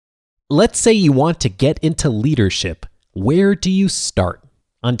Let's say you want to get into leadership. Where do you start?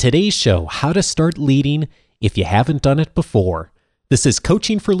 On today's show, how to start leading if you haven't done it before. This is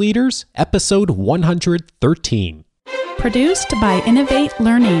Coaching for Leaders, episode 113. Produced by Innovate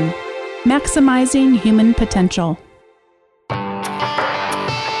Learning, maximizing human potential.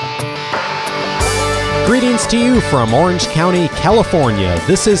 Greetings to you from Orange County, California.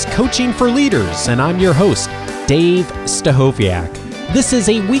 This is Coaching for Leaders, and I'm your host, Dave Stachowiak. This is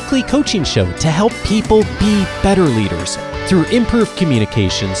a weekly coaching show to help people be better leaders through improved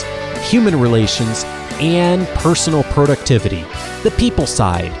communications, human relations, and personal productivity, the people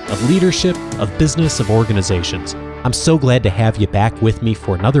side of leadership, of business, of organizations. I'm so glad to have you back with me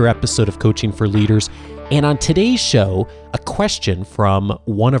for another episode of Coaching for Leaders. And on today's show, a question from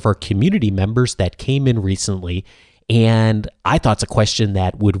one of our community members that came in recently. And I thought it's a question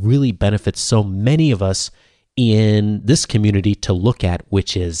that would really benefit so many of us in this community to look at,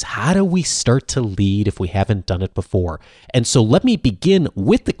 which is how do we start to lead if we haven't done it before? And so let me begin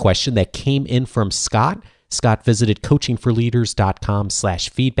with the question that came in from Scott. Scott visited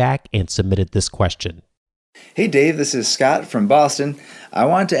coachingforleaders.com/feedback and submitted this question. Hey Dave, this is Scott from Boston. I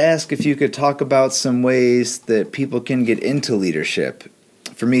wanted to ask if you could talk about some ways that people can get into leadership.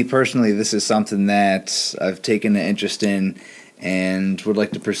 For me personally, this is something that I've taken an interest in and would like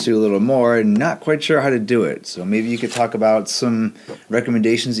to pursue a little more and not quite sure how to do it. So maybe you could talk about some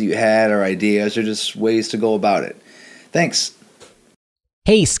recommendations that you had or ideas or just ways to go about it. Thanks.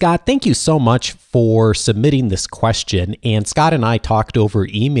 Hey, Scott, thank you so much for submitting this question. And Scott and I talked over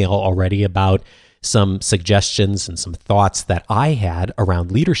email already about some suggestions and some thoughts that I had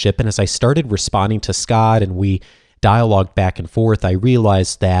around leadership. And as I started responding to Scott and we dialogued back and forth, I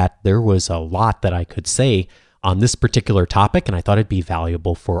realized that there was a lot that I could say on this particular topic, and I thought it'd be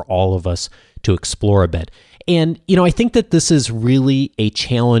valuable for all of us to explore a bit. And, I think that this is really a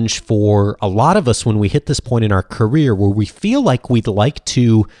challenge for a lot of us when we hit this point in our career where we feel like we'd like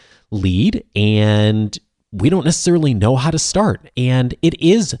to lead and we don't necessarily know how to start. And it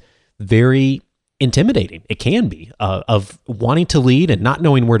is very intimidating. It can be of wanting to lead and not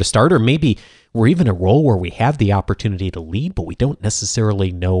knowing where to start, or maybe we're even in a role where we have the opportunity to lead, but we don't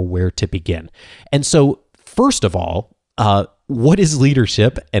necessarily know where to begin. And so first of all, what is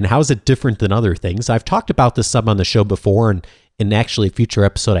leadership and how is it different than other things? I've talked about this some on the show before, and in actually a future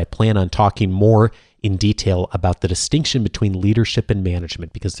episode, I plan on talking more in detail about the distinction between leadership and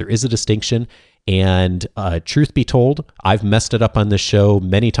management, because there is a distinction. And truth be told, I've messed it up on this show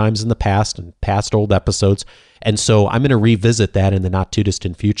many times in the past and past old episodes. And so I'm going to revisit that in the not too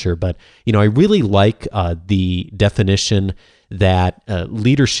distant future. But, I really like the definition that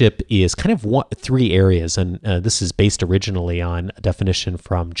leadership is kind of three areas. And this is based originally on a definition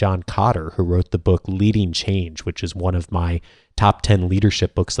from John Kotter, who wrote the book Leading Change, which is one of my top 10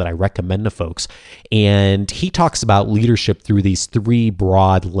 leadership books that I recommend to folks. And he talks about leadership through these three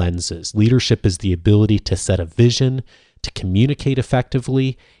broad lenses. Leadership is the ability to set a vision, to communicate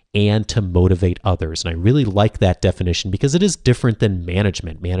effectively, and to motivate others. And I really like that definition because it is different than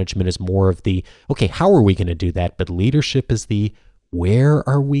management. Management is more of the, okay, how are we going to do that? But leadership is the, where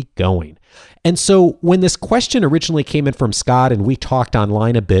are we going? And so when this question originally came in from Scott and we talked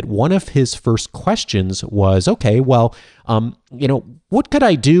online a bit, one of his first questions was, okay, well, what could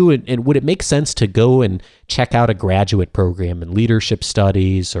I do? And would it make sense to go and check out a graduate program in leadership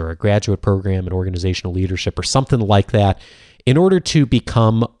studies or a graduate program in organizational leadership or something like that in order to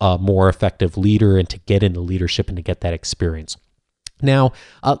become a more effective leader and to get into leadership and to get that experience? Now,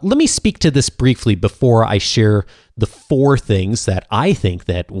 let me speak to this briefly before I share the four things that I think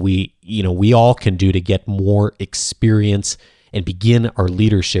that we all can do to get more experience and begin our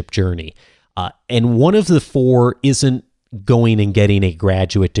leadership journey. And one of the four isn't going and getting a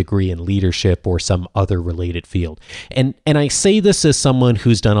graduate degree in leadership or some other related field. And I say this as someone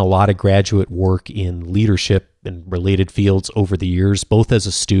who's done a lot of graduate work in leadership and related fields over the years, both as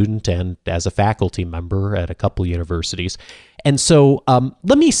a student and as a faculty member at a couple universities. And so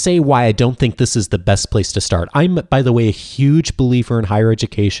let me say why I don't think this is the best place to start. I'm, by the way, a huge believer in higher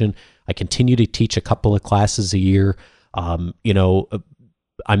education. I continue to teach a couple of classes a year.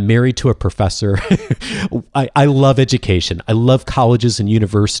 I'm married to a professor. I love education. I love colleges and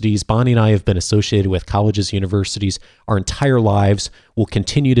universities. Bonnie and I have been associated with colleges and universities our entire lives. We'll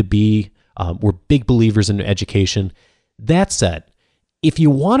continue to be. We're big believers in education. That said, if you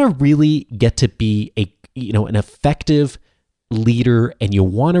want to really get to be an effective leader and you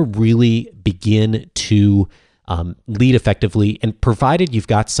want to really begin to lead effectively, and provided you've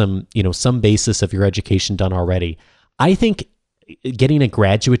got some basis of your education done already, I think getting a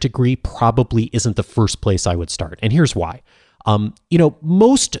graduate degree probably isn't the first place I would start. And here's why.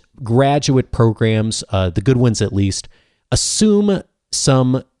 Most graduate programs, the good ones at least, assume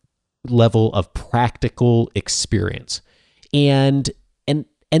some level of practical experience. And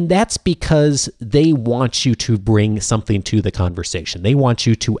that's because they want you to bring something to the conversation. They want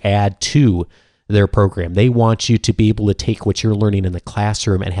you to add to their program. They want you to be able to take what you're learning in the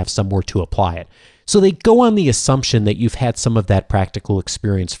classroom and have somewhere to apply it. So they go on the assumption that you've had some of that practical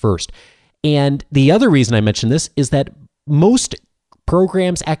experience first. And the other reason I mention this is that most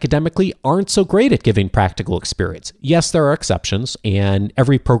programs academically aren't so great at giving practical experience. Yes, there are exceptions, and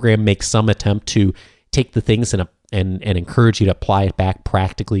every program makes some attempt to take the things and encourage you to apply it back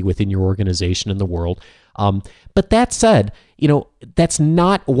practically within your organization and the world. But that said, that's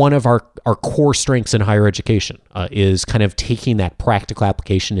not one of our core strengths in higher education, is kind of taking that practical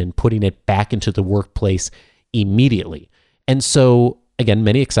application and putting it back into the workplace immediately. And so, again,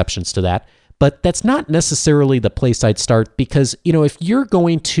 many exceptions to that, but that's not necessarily the place I'd start, because, if you're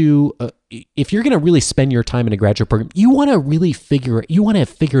going to really spend your time in a graduate program, you want to have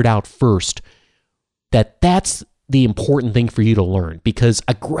figured out first that that's the important thing for you to learn, because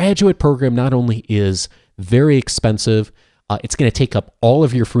a graduate program not only is very expensive, it's going to take up all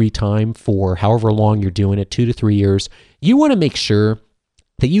of your free time for however long you're doing it, 2 to 3 years. You want to make sure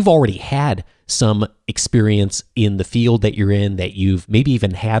that you've already had some experience in the field that you're in, that you've maybe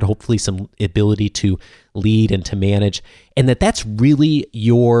even had hopefully some ability to lead and to manage, and that's really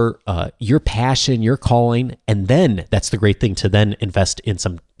your passion, your calling. And then that's the great thing, to then invest in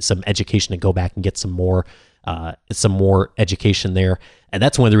some education and go back and get some more education there. And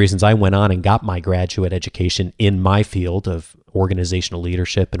that's one of the reasons I went on and got my graduate education in my field of organizational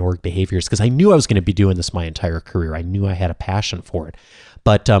leadership and org behaviors, because I knew I was going to be doing this my entire career. I knew I had a passion for it.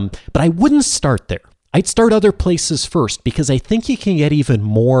 But I wouldn't start there. I'd start other places first, because I think you can get even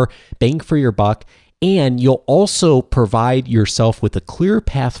more bang for your buck, and you'll also provide yourself with a clear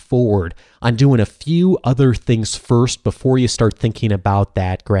path forward on doing a few other things first before you start thinking about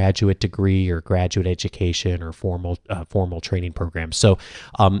that graduate degree or graduate education or formal training program. So,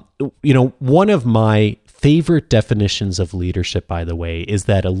 one of my favorite definitions of leadership, by the way, is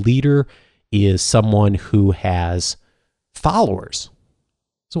that a leader is someone who has followers.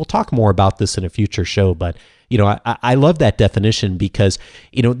 So we'll talk more about this in a future show, but I love that definition, because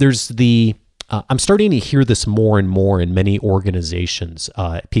there's I'm starting to hear this more and more in many organizations.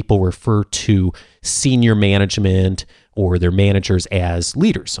 People refer to senior management or their managers as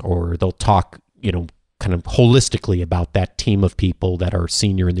leaders, or they'll talk, kind of holistically about that team of people that are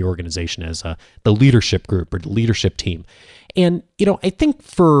senior in the organization as the leadership group or the leadership team. And, I think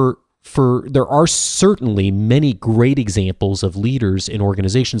there are certainly many great examples of leaders in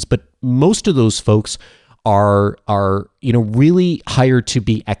organizations, but most of those folks are really hired to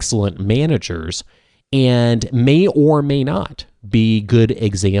be excellent managers, and may or may not be good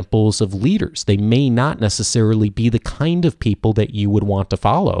examples of leaders. They may not necessarily be the kind of people that you would want to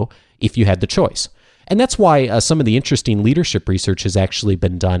follow if you had the choice. And that's why some of the interesting leadership research has actually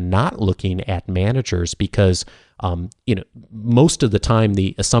been done not looking at managers, because most of the time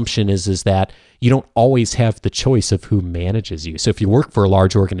the assumption is that you don't always have the choice of who manages you. So if you work for a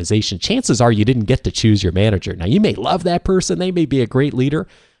large organization, chances are you didn't get to choose your manager. Now, you may love that person. They may be a great leader.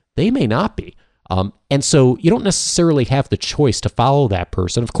 They may not be. And so you don't necessarily have the choice to follow that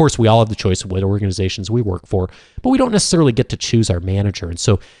person. Of course, we all have the choice of what organizations we work for, but we don't necessarily get to choose our manager. And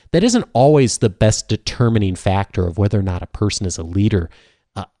so that isn't always the best determining factor of whether or not a person is a leader.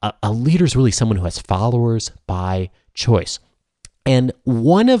 A leader is really someone who has followers by choice. And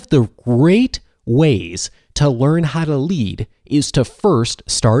one of the great ways to learn how to lead is to first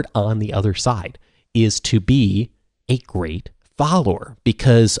start on the other side, is to be a great follower.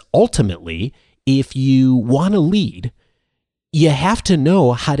 Because ultimately, if you want to lead, you have to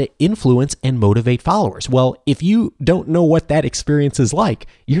know how to influence and motivate followers. Well, if you don't know what that experience is like,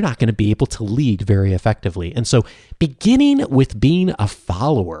 you're not going to be able to lead very effectively. And so beginning with being a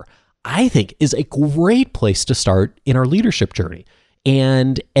follower, I think, is a great place to start in our leadership journey.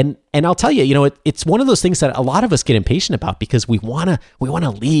 And I'll tell you, it's one of those things that a lot of us get impatient about, because we want to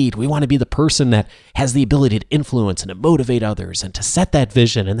lead. We want to be the person that has the ability to influence and to motivate others and to set that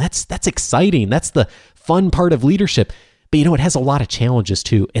vision. And that's exciting. That's the fun part of leadership. But it has a lot of challenges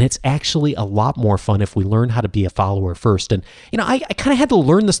too. And it's actually a lot more fun if we learn how to be a follower first. And, I kind of had to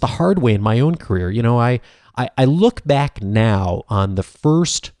learn this the hard way in my own career. I look back now on the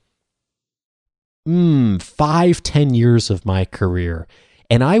first 5-10 years of my career,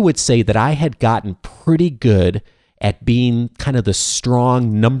 and I would say that I had gotten pretty good at being kind of the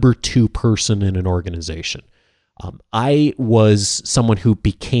strong number 2 person in an organization. I was someone who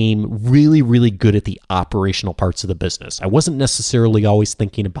became really, really good at the operational parts of the business. I wasn't necessarily always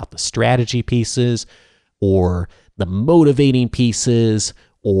thinking about the strategy pieces or the motivating pieces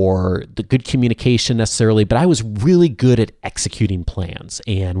or the good communication necessarily, but I was really good at executing plans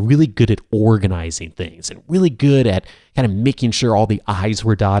and really good at organizing things and really good at kind of making sure all the I's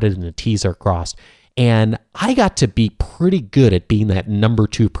were dotted and the T's are crossed. And I got to be pretty good at being that number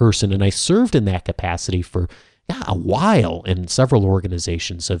two person, and I served in that capacity for a while in several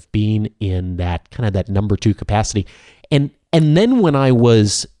organizations of being in that kind of that number two capacity. And then when I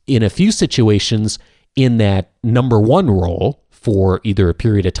was in a few situations in that number one role for either a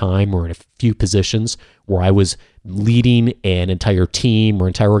period of time or in a few positions where I was leading an entire team or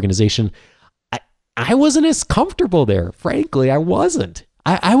entire organization, I wasn't as comfortable there. Frankly, I wasn't.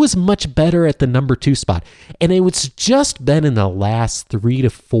 I was much better at the number two spot. And it was just been in the last 3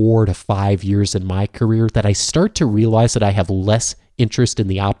 to 4 to 5 years in my career that I start to realize that I have less interest in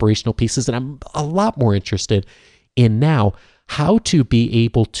the operational pieces, and I'm a lot more interested in now how to be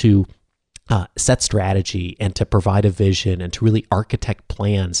able to set strategy and to provide a vision and to really architect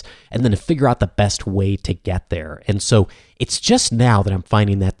plans and then to figure out the best way to get there. And so it's just now that I'm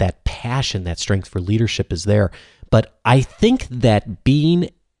finding that that passion, that strength for leadership is there. But I think that being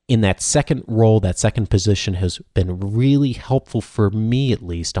in that second role, that second position has been really helpful for me, at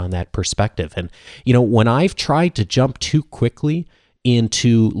least on that perspective. And, when I've tried to jump too quickly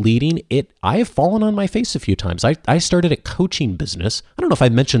into leading it, I have fallen on my face a few times. I started a coaching business. I don't know if I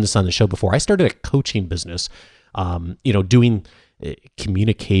mentioned this on the show before. I started a coaching business, doing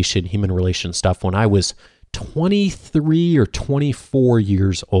communication, human relations stuff when I was 23 or 24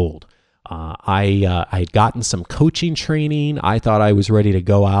 years old. I had gotten some coaching training. I thought I was ready to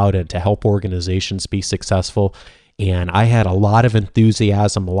go out and to help organizations be successful. And I had a lot of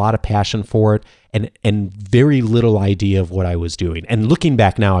enthusiasm, a lot of passion for it, and very little idea of what I was doing. And looking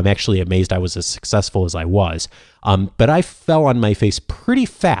back now, I'm actually amazed I was as successful as I was. But I fell on my face pretty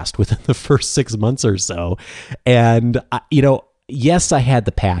fast within the first 6 months or so. And, yes, I had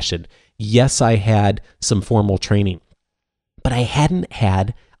the passion. Yes, I had some formal training. But I hadn't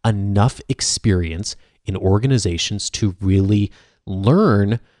had enough experience in organizations to really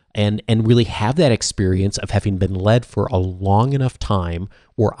learn and really have that experience of having been led for a long enough time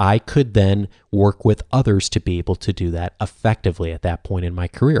where I could then work with others to be able to do that effectively at that point in my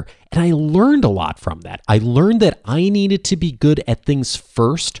career. And I learned a lot from that. I learned that I needed to be good at things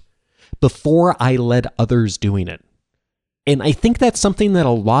first before I led others doing it. And I think that's something that a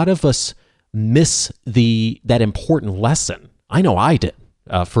lot of us miss that important lesson. I know I did.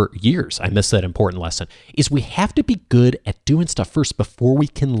 For years, I missed that important lesson, is we have to be good at doing stuff first before we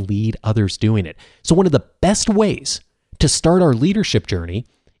can lead others doing it. So one of the best ways to start our leadership journey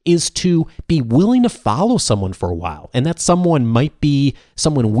is to be willing to follow someone for a while. And that someone might be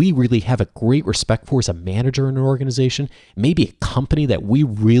someone we really have a great respect for as a manager in an organization, maybe a company that we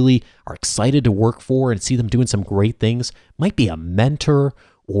really are excited to work for and see them doing some great things, might be a mentor,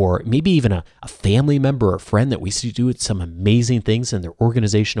 or maybe even a family member or friend that we see do some amazing things in their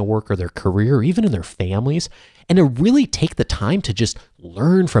organizational work or their career, or even in their families, and to really take the time to just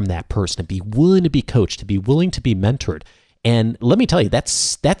learn from that person, to be willing to be coached, to be willing to be mentored. And let me tell you, that's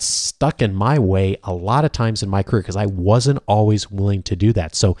stuck in my way a lot of times in my career because I wasn't always willing to do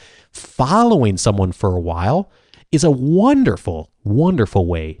that. So following someone for a while is a wonderful, wonderful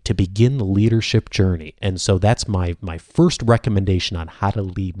way to begin the leadership journey. And so that's my first recommendation on how to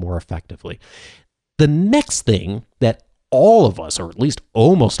lead more effectively. The next thing that all of us, or at least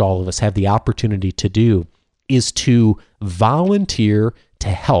almost all of us, have the opportunity to do is to volunteer to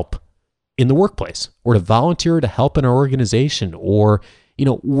help in the workplace, or to volunteer to help in our organization, or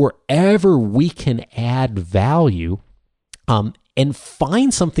wherever we can add value, and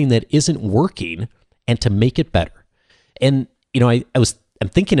find something that isn't working and to make it better. And, I'm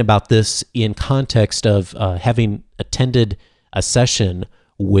thinking about this in context of having attended a session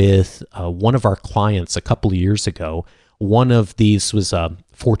with one of our clients a couple of years ago. One of these was a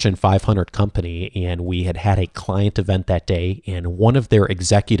Fortune 500 company, and we had a client event that day, and one of their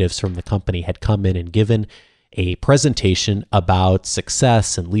executives from the company had come in and given a presentation about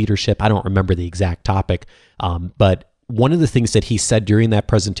success and leadership. I don't remember the exact topic, but one of the things that he said during that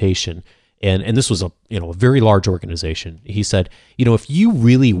presentation, and this was a very large organization. He said, if you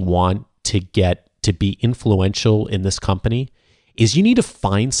really want to get to be influential in this company, is you need to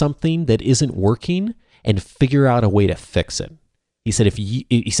find something that isn't working and figure out a way to fix it. He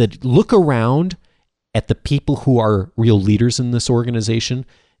said, look around at the people who are real leaders in this organization.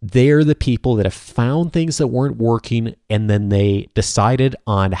 They're the people that have found things that weren't working, and then they decided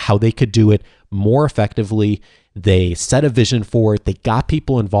on how they could do it more effectively. They set a vision for it, they got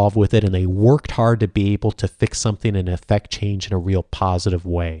people involved with it, and they worked hard to be able to fix something and affect change in a real positive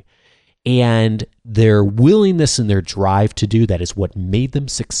way. And their willingness and their drive to do that is what made them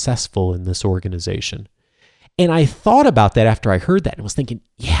successful in this organization. And I thought about that after I heard that and was thinking,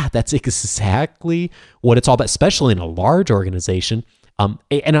 yeah, that's exactly what it's all about, especially in a large organization.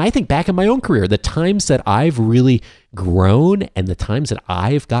 And I think back in my own career, the times that I've really grown and the times that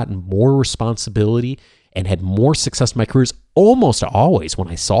I've gotten more responsibility and had more success in my career is almost always when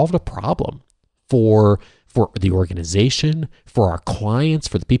I solved a problem for the organization, for our clients,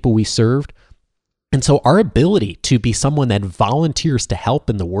 for the people we served. And so our ability to be someone that volunteers to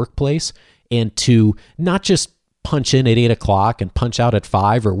help in the workplace and to not just punch in at 8 o'clock and punch out at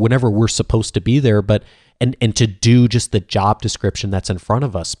 5 or whenever we're supposed to be there, but and to do just the job description that's in front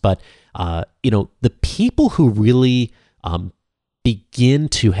of us. But, the people who really begin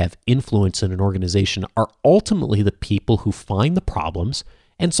to have influence in an organization are ultimately the people who find the problems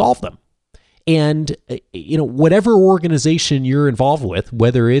and solve them. And, whatever organization you're involved with,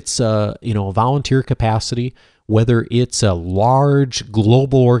 whether it's, a volunteer capacity, whether it's a large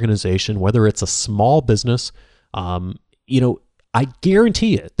global organization, whether it's a small business, I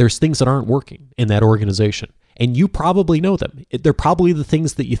guarantee you there's things that aren't working in that organization. And you probably know them. They're probably the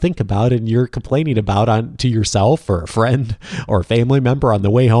things that you think about and you're complaining about to yourself or a friend or a family member on the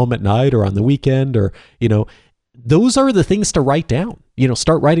way home at night or on the weekend, or, those are the things to write down.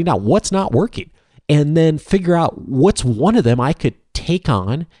 Start writing down what's not working and then figure out what's one of them I could take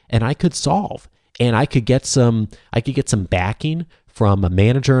on and I could solve. And I could get some backing from a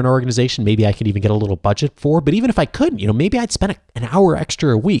manager in an organization. Maybe I could even get a little budget for. But even if I couldn't, maybe I'd spend an hour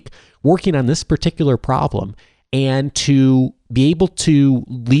extra a week working on this particular problem, and to be able to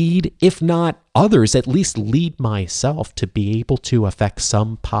lead, if not others, at least lead myself to be able to affect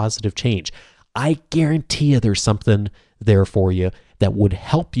some positive change. I guarantee you there's something there for you that would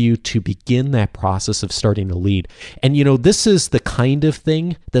help you to begin that process of starting to lead. And, this is the kind of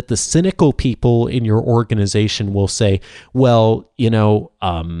thing that the cynical people in your organization will say, well,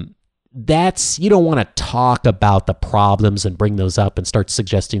 that's, you don't want to talk about the problems and bring those up and start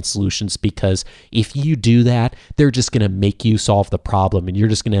suggesting solutions, because if you do that, they're just going to make you solve the problem and you're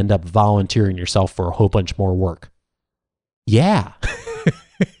just going to end up volunteering yourself for a whole bunch more work. Yeah,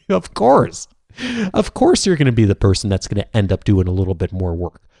 of course. Of course, you're going to be the person that's going to end up doing a little bit more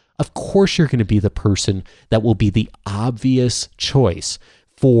work. Of course, you're going to be the person that will be the obvious choice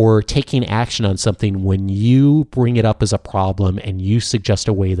for taking action on something when you bring it up as a problem and you suggest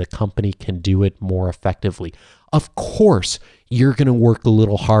a way the company can do it more effectively. Of course, you're going to work a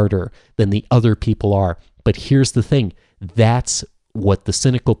little harder than the other people are. But here's the thing. That's what the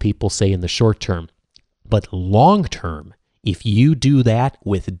cynical people say in the short term. But long term, if you do that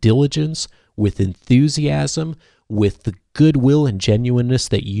with diligence, with enthusiasm, with the goodwill and genuineness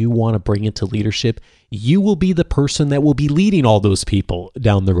that you want to bring into leadership, you will be the person that will be leading all those people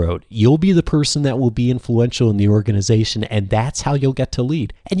down the road. You'll be the person that will be influential in the organization, and that's how you'll get to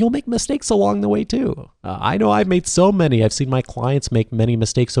lead. And you'll make mistakes along the way too. I know I've made so many. I've seen my clients make many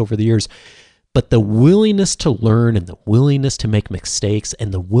mistakes over the years. But the willingness to learn and the willingness to make mistakes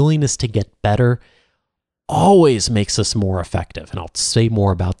and the willingness to get better always makes us more effective. And I'll say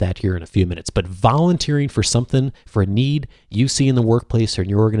more about that here in a few minutes. But volunteering for something, for a need you see in the workplace or in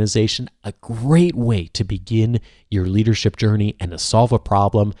your organization, a great way to begin your leadership journey and to solve a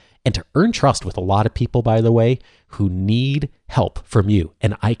problem and to earn trust with a lot of people, by the way, who need help from you.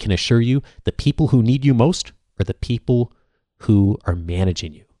 And I can assure you, the people who need you most are the people who are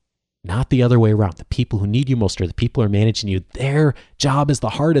managing you. Not the other way around. The people who need you most are the people who are managing you. Their job is the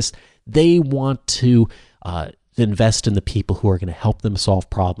hardest. They want to invest in the people who are going to help them solve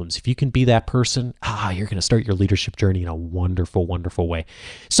problems. If you can be that person, you're going to start your leadership journey in a wonderful, wonderful way.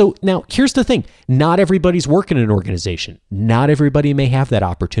 So now here's the thing. Not everybody's working in an organization. Not everybody may have that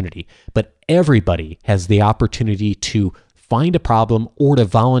opportunity, but everybody has the opportunity to find a problem or to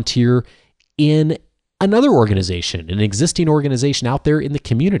volunteer in another organization, an existing organization out there in the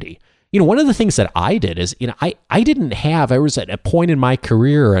community. One of the things that I did is, I was at a point in my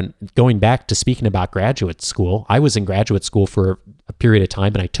career, and going back to speaking about graduate school, I was in graduate school for a period of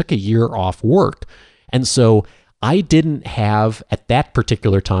time and I took a year off work. And so I didn't have, at that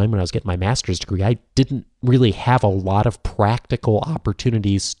particular time when I was getting my master's degree, I didn't really have a lot of practical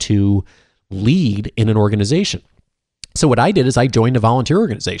opportunities to lead in an organization. So what I did is I joined a volunteer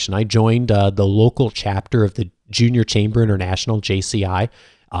organization. I joined the local chapter of the Junior Chamber International, JCI,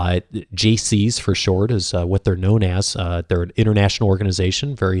 JCs for short is what they're known as. They're an international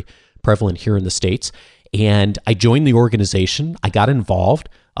organization, very prevalent here in the States. And I joined the organization. I got involved.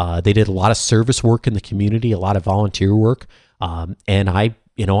 They did a lot of service work in the community, a lot of volunteer work. And I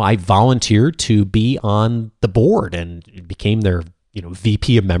volunteered to be on the board and became their,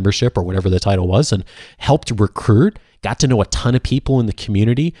 VP of membership or whatever the title was, and helped recruit, got to know a ton of people in the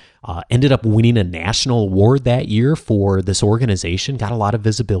community, ended up winning a national award that year for this organization, got a lot of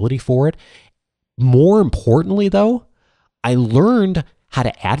visibility for it. More importantly, though, I learned how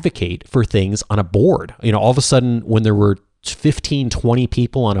to advocate for things on a board. All of a sudden, when there were 15, 20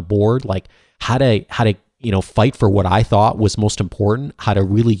 people on a board, like how to fight for what I thought was most important, how to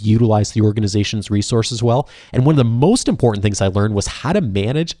really utilize the organization's resources well. And one of the most important things I learned was how to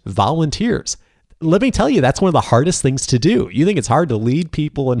manage volunteers. Let me tell you, that's one of the hardest things to do. You think it's hard to lead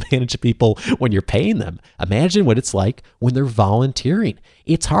people and manage people when you're paying them. Imagine what it's like when they're volunteering.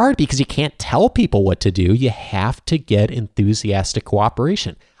 It's hard because you can't tell people what to do. You have to get enthusiastic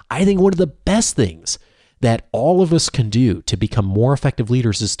cooperation. I think one of the best things that all of us can do to become more effective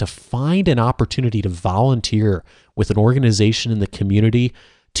leaders is to find an opportunity to volunteer with an organization in the community,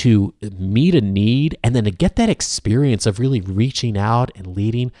 to meet a need, and then to get that experience of really reaching out and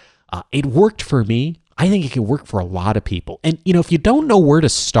leading. It worked for me. I think it can work for a lot of people. And, if you don't know where to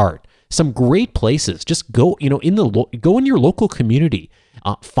start, some great places, just go, go in your local community,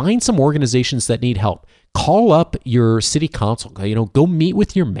 find some organizations that need help. Call up your city council, go meet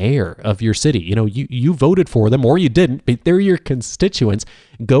with your mayor of your city. You voted for them or you didn't, but they're your constituents.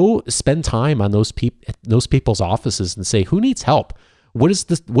 Go spend time on those people's offices and say, who needs help? What does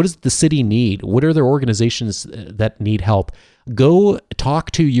the city need? What are their organizations that need help? Go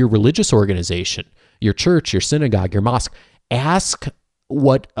talk to your religious organization, your church, your synagogue, your mosque. Ask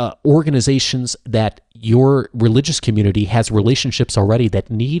what organizations that your religious community has relationships already that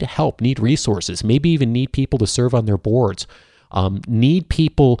need help, need resources, maybe even need people to serve on their boards, need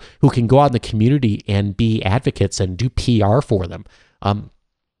people who can go out in the community and be advocates and do PR for them.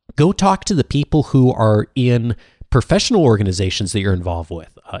 Go talk to the people who are in professional organizations that you're involved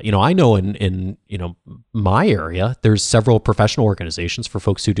with. I know in my area, there's several professional organizations for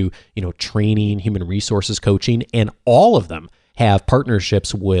folks who do, training, human resources coaching, and all of them have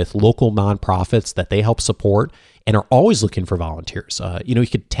partnerships with local nonprofits that they help support and are always looking for volunteers. You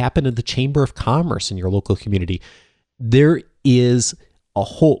could tap into the Chamber of Commerce in your local community. There is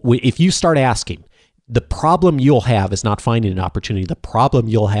if you start asking, the problem you'll have is not finding an opportunity. The problem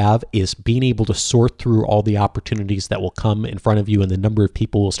you'll have is being able to sort through all the opportunities that will come in front of you, and the number of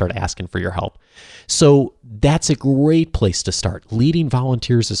people will start asking for your help. So that's a great place to start. Leading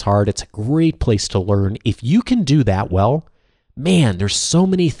volunteers is hard. It's a great place to learn. If you can do that well, man, there's so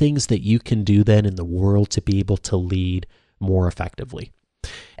many things that you can do then in the world to be able to lead more effectively.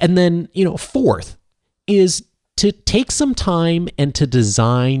 And then, fourth is to take some time and to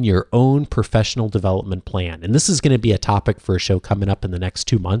design your own professional development plan. And this is going to be a topic for a show coming up in the next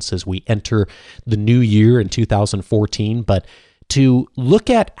 2 months as we enter the new year in 2014. But to look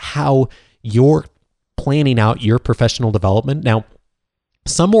at how you're planning out your professional development. Now,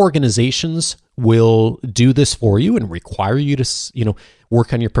 some organizations will do this for you and require you to,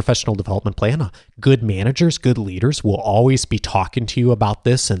 work on your professional development plan. Good managers, good leaders will always be talking to you about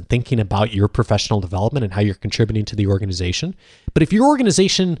this and thinking about your professional development and how you're contributing to the organization. But if your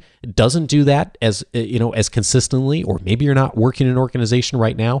organization doesn't do that as consistently, or maybe you're not working in an organization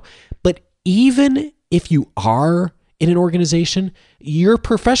right now, but even if you are in an organization, your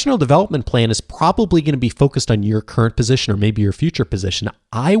professional development plan is probably going to be focused on your current position or maybe your future position.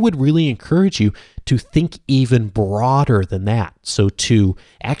 I would really encourage you to think even broader than that. So to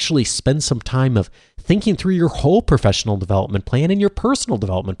actually spend some time of thinking through your whole professional development plan and your personal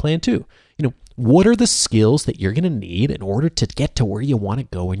development plan too. What are the skills that you're going to need in order to get to where you want to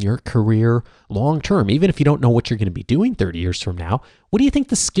go in your career long term? Even if you don't know what you're going to be doing 30 years from now, what do you think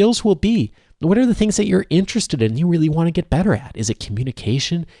the skills will be? What are the things that you're interested in, you really want to get better at? Is it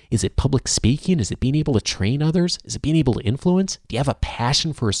communication? Is it public speaking? Is it being able to train others? Is it being able to influence? Do you have a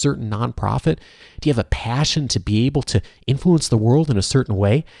passion for a certain nonprofit? Do you have a passion to be able to influence the world in a certain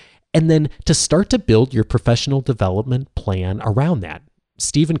way? And then to start to build your professional development plan around that.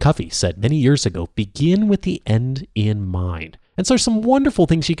 Stephen Covey said many years ago, begin with the end in mind. And so there's some wonderful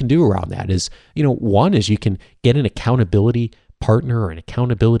things you can do around that. One is you can get an accountability partner or an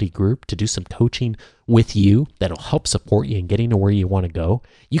accountability group to do some coaching with you that'll help support you in getting to where you want to go.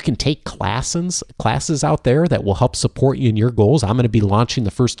 You can take classes out there that will help support you in your goals. I'm going to be launching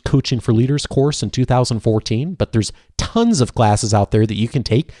the first Coaching for Leaders course in 2014, but there's tons of classes out there that you can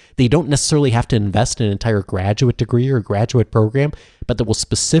take. They don't necessarily have to invest in an entire graduate degree or graduate program, but that will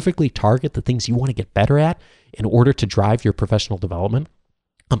specifically target the things you want to get better at in order to drive your professional development.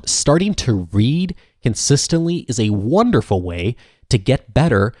 Starting to read consistently is a wonderful way to get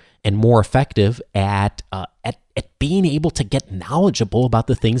better and more effective at being able to get knowledgeable about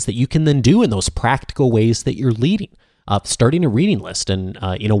the things that you can then do in those practical ways that you're leading. Starting a reading list. And,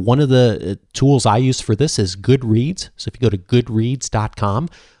 one of the tools I use for this is Goodreads. So if you go to goodreads.com,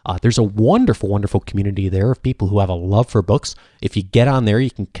 there's a wonderful, wonderful community there of people who have a love for books. If you get on there,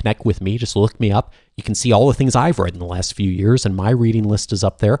 you can connect with me. Just look me up. You can see all the things I've read in the last few years, and my reading list is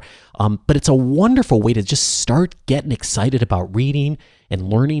up there. But it's a wonderful way to just start getting excited about reading and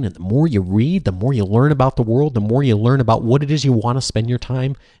learning. And the more you read, the more you learn about the world, the more you learn about what it is you want to spend your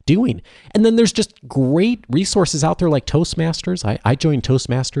time doing. And then there's just great resources out there like Toastmasters. I joined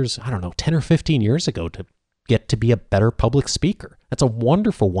Toastmasters, 10 or 15 years ago to get to be a better public speaker. That's a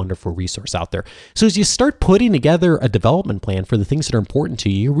wonderful, wonderful resource out there. So as you start putting together a development plan for the things that are important to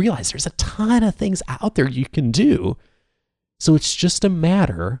you, you realize there's a ton of things out there you can do. So it's just a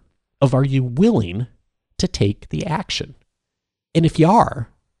matter of, are you willing to take the action? And if you are,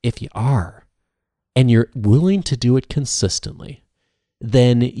 and you're willing to do it consistently,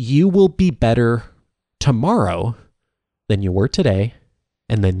 then you will be better tomorrow than you were today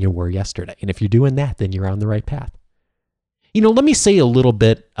and than you were yesterday. And if you're doing that, then you're on the right path. Let me say a little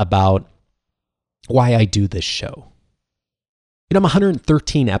bit about why I do this show. I'm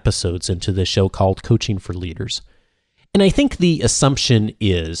 113 episodes into this show called Coaching for Leaders. And I think the assumption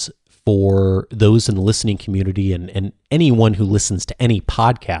is, for those in the listening community and anyone who listens to any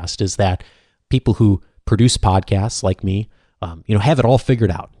podcast, is that people who produce podcasts like me, have it all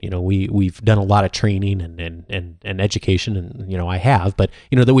figured out. We've done a lot of training and education, and I have, but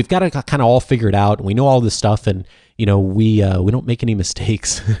that we've got it kind of all figured out. And we know all this stuff, and we don't make any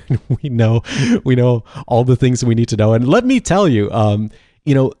mistakes. we know all the things that we need to know. And let me tell you,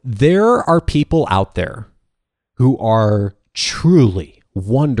 there are people out there who are truly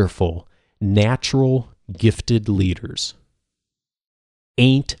wonderful, natural, gifted leaders.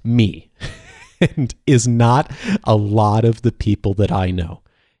 Ain't me. And is not a lot of the people that I know.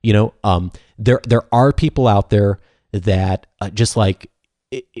 There are people out there that just like,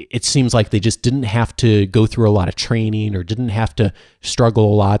 it seems like they just didn't have to go through a lot of training or didn't have to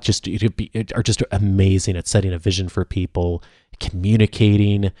struggle a lot, are just amazing at setting a vision for people,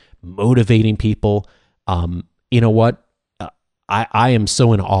 communicating, motivating people. You know what? I am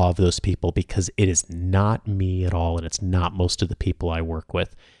so in awe of those people, because it is not me at all, and it's not most of the people I work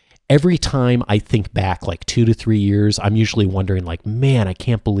with. Every time I think back like 2 to 3 years, I'm usually wondering like, man, I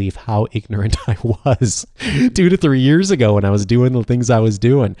can't believe how ignorant I was 2 to 3 years ago when I was doing the things I was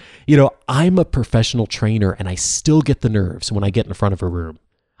doing. I'm a professional trainer, and I still get the nerves when I get in front of a room.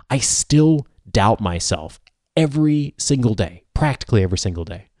 I still doubt myself every single day, practically every single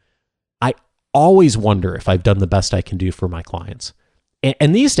day. I always wonder if I've done the best I can do for my clients.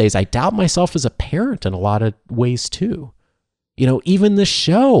 And these days, I doubt myself as a parent in a lot of ways too. Even the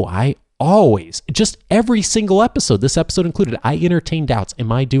show, I always, just every single episode, this episode included, I entertain doubts.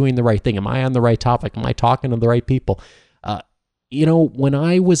 Am I doing the right thing? Am I on the right topic? Am I talking to the right people? When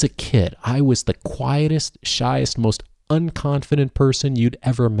I was a kid, I was the quietest, shyest, most unconfident person you'd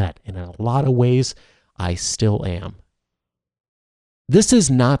ever met. And in a lot of ways, I still am. This is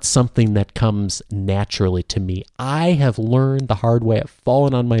not something that comes naturally to me. I have learned the hard way. I've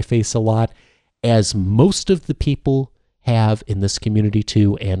fallen on my face a lot, as most of the people have in this community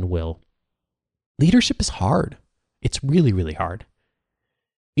too, and will. Leadership is hard. It's really, really hard.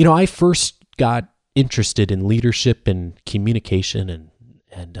 I first got interested in leadership and communication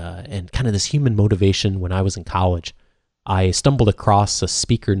and kind of this human motivation when I was in college. I stumbled across a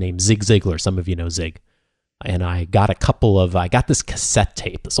speaker named Zig Ziglar. Some of you know Zig. And I got this cassette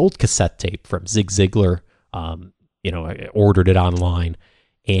tape, this old cassette tape from Zig Ziglar. I ordered it online,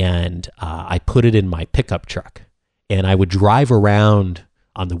 and I put it in my pickup truck. And I would drive around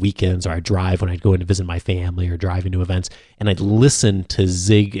on the weekends, or I'd drive when I'd go in to visit my family or drive into events, and I'd listen to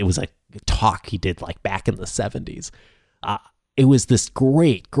Zig. It was a talk he did like back in the 70s. It was this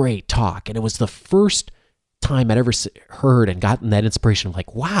great, great talk. And it was the first time I'd ever heard and gotten that inspiration of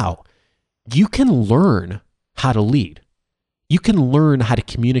like, wow, you can learn how to lead. You can learn how to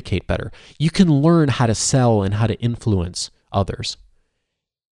communicate better. You can learn how to sell and how to influence others.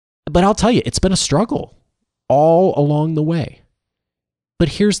 But I'll tell you, it's been a struggle all along the way. But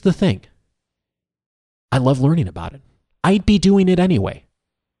here's the thing. I love learning about it. I'd be doing it anyway.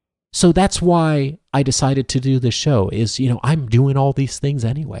 So that's why I decided to do this show is, I'm doing all these things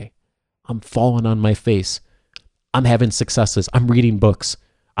anyway. I'm falling on my face. I'm having successes. I'm reading books.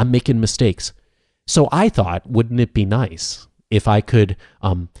 I'm making mistakes. So I thought, wouldn't it be nice if I could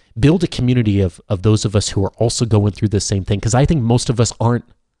build a community of those of us who are also going through the same thing? Because I think most of us aren't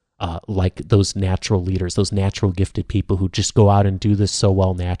like those natural leaders, those natural gifted people who just go out and do this so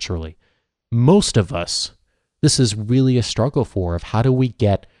well naturally. Most of us, this is really a struggle for of how do we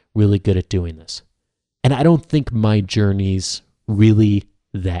get really good at doing this? And I don't think my journey's really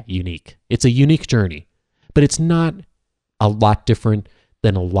that unique. It's a unique journey, but it's not a lot different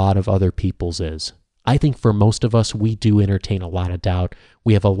than a lot of other people's is. I think for most of us, we do entertain a lot of doubt.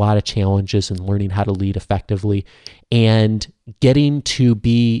 We have a lot of challenges in learning how to lead effectively. And getting to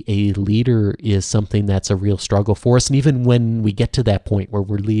be a leader is something that's a real struggle for us. And even when we get to that point where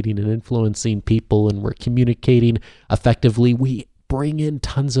we're leading and influencing people and we're communicating effectively, we bring in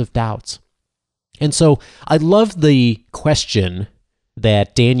tons of doubts. And so I love the question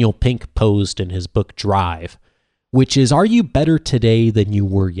that Daniel Pink posed in his book Drive, which is, are you better today than you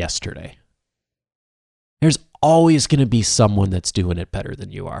were yesterday? There's always going to be someone that's doing it better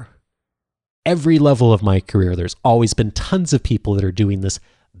than you are. Every level of my career, there's always been tons of people that are doing this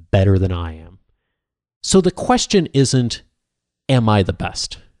better than I am. So the question isn't, am I the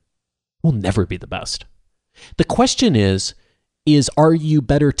best? We'll never be the best. The question is are you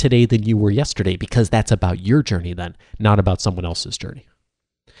better today than you were yesterday? Because that's about your journey then, not about someone else's journey.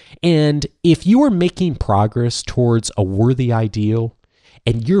 And if you are making progress towards a worthy ideal,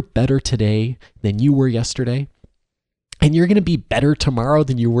 and you're better today than you were yesterday, and you're going to be better tomorrow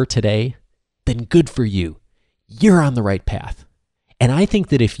than you were today, then good for you. You're on the right path. And I think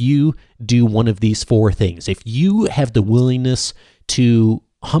that if you do one of these four things, if you have the willingness to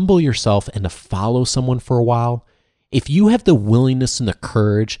humble yourself and to follow someone for a while, if you have the willingness and the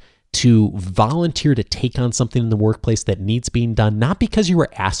courage to volunteer to take on something in the workplace that needs being done, not because you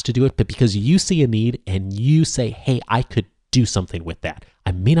were asked to do it, but because you see a need and you say, hey, I could do something with that.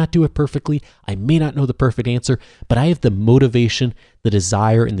 I may not do it perfectly. I may not know the perfect answer, but I have the motivation, the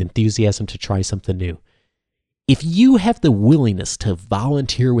desire, and the enthusiasm to try something new. If you have the willingness to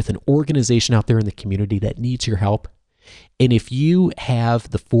volunteer with an organization out there in the community that needs your help, and if you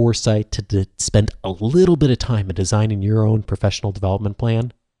have the foresight to spend a little bit of time in designing your own professional development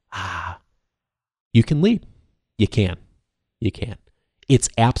plan, you can lead. You can. It's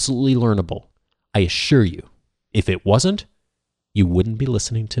absolutely learnable. I assure you. If it wasn't, you wouldn't be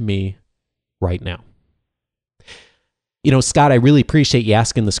listening to me right now. Scott, I really appreciate you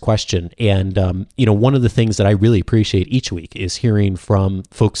asking this question. And, one of the things that I really appreciate each week is hearing from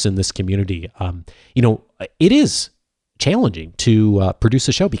folks in this community. It is challenging to produce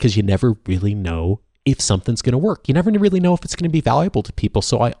a show because you never really know if something's going to work. You never really know if it's going to be valuable to people.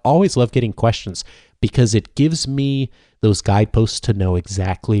 So I always love getting questions because it gives me those guideposts to know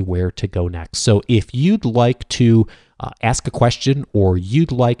exactly where to go next. So if you'd like to ask a question or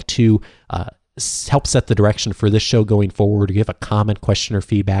you'd like to help set the direction for this show going forward, or you have a comment, question, or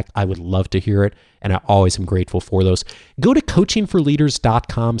feedback, I would love to hear it. And I always am grateful for those. Go to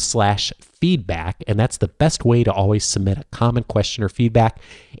coachingforleaders.com/feedback. And that's the best way to always submit a comment, question, or feedback.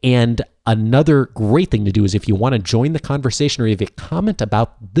 And another great thing to do is if you want to join the conversation or you have a comment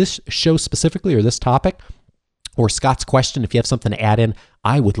about this show specifically or this topic, or Scott's question, if you have something to add in,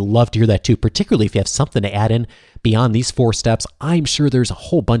 I would love to hear that too, particularly if you have something to add in beyond these 4 steps. I'm sure there's a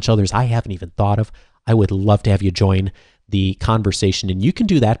whole bunch others I haven't even thought of. I would love to have you join the conversation, and you can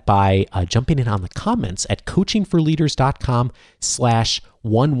do that by jumping in on the comments at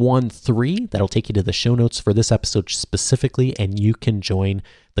coachingforleaders.com/113. That'll take you to the show notes for this episode specifically, and you can join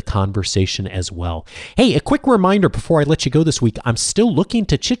the conversation as well. Hey, a quick reminder before I let you go this week, I'm still looking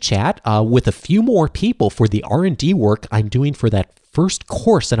to chit-chat with a few more people for the R&D work I'm doing for that first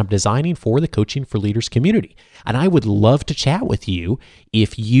course that I'm designing for the Coaching for Leaders community. And I would love to chat with you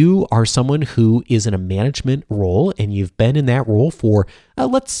if you are someone who is in a management role and you've been in that role for,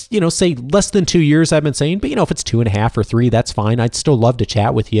 let's say less than 2 years, I've been saying, but if it's 2.5 or 3, that's fine. I'd still love to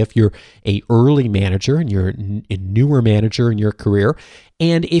chat with you if you're a early manager and you're a newer manager in your career.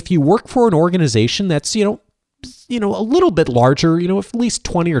 And if you work for an organization that's, a little bit larger, at least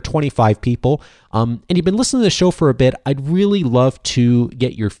 20 or 25 people, and you've been listening to the show for a bit, I'd really love to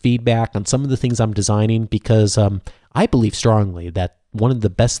get your feedback on some of the things I'm designing because I believe strongly that one of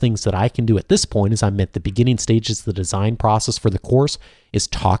the best things that I can do at this point is I'm at the beginning stages of the design process for the course is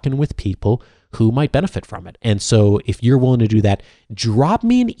talking with people who might benefit from it. And so if you're willing to do that, drop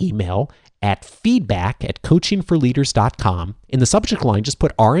me an email at feedback@coachingforleaders.com. In the subject line, just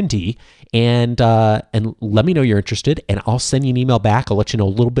put R&D and let me know you're interested, and I'll send you an email back. I'll let you know a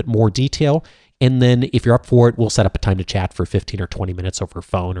little bit more detail. And then if you're up for it, we'll set up a time to chat for 15 or 20 minutes over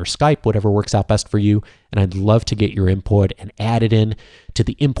phone or Skype, whatever works out best for you. And I'd love to get your input and add it in to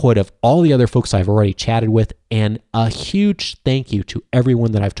the input of all the other folks I've already chatted with. And a huge thank you to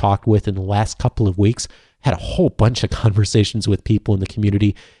everyone that I've talked with in the last couple of weeks. Had a whole bunch of conversations with people in the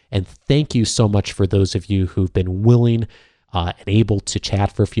community. And thank you so much for those of you who've been willing and able to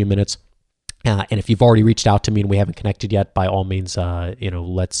chat for a few minutes. And if you've already reached out to me and we haven't connected yet, by all means,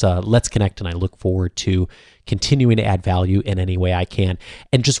 let's connect. And I look forward to continuing to add value in any way I can.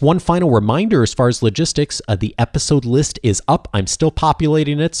 And just one final reminder, as far as logistics, the episode list is up. I'm still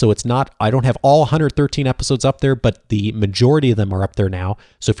populating it, so I don't have all 113 episodes up there, but the majority of them are up there now.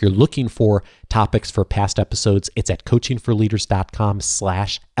 So if you're looking for topics for past episodes, it's at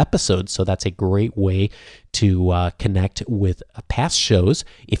coachingforleaders.com/episodes. So that's a great way to connect with past shows.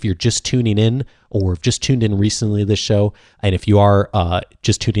 If you're just tuning in or have just tuned in recently to this show, and if you are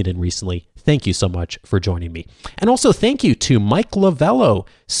just tuning in recently, thank you so much for joining me. And also thank you to Mike Lavello,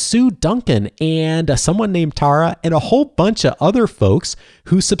 Sue Duncan, and someone named Tara, and a whole bunch of other folks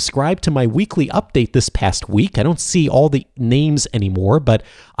who subscribed to my weekly update this past week. I don't see all the names anymore, but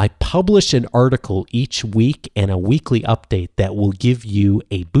I publish an article each week and a weekly update that will give you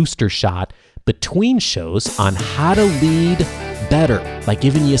a booster shot between shows on how to lead better by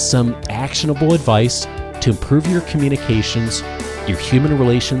giving you some actionable advice to improve your communications, your human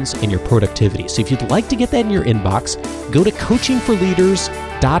relations, and your productivity. So if you'd like to get that in your inbox, go to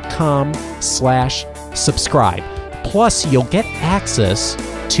coachingforleaders.com/subscribe. Plus, you'll get access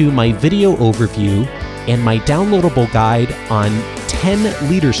to my video overview and my downloadable guide on 10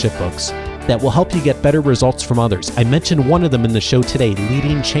 leadership books that will help you get better results from others. I mentioned one of them in the show today,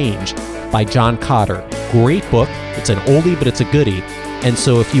 Leading Change by John Kotter. Great book. It's an oldie, but it's a goodie. And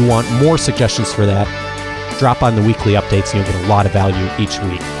so if you want more suggestions for that, drop on the weekly updates and you'll get a lot of value each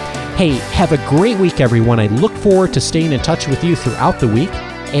week. Hey, have a great week, everyone. I look forward to staying in touch with you throughout the week.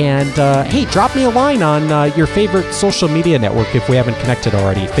 And hey, drop me a line on your favorite social media network if we haven't connected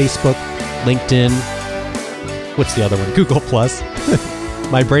already. Facebook, LinkedIn, what's the other one? Google+.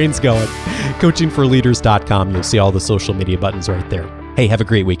 My brain's going. Coachingforleaders.com. You'll see all the social media buttons right there. Hey, have a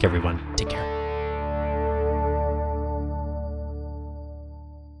great week, everyone.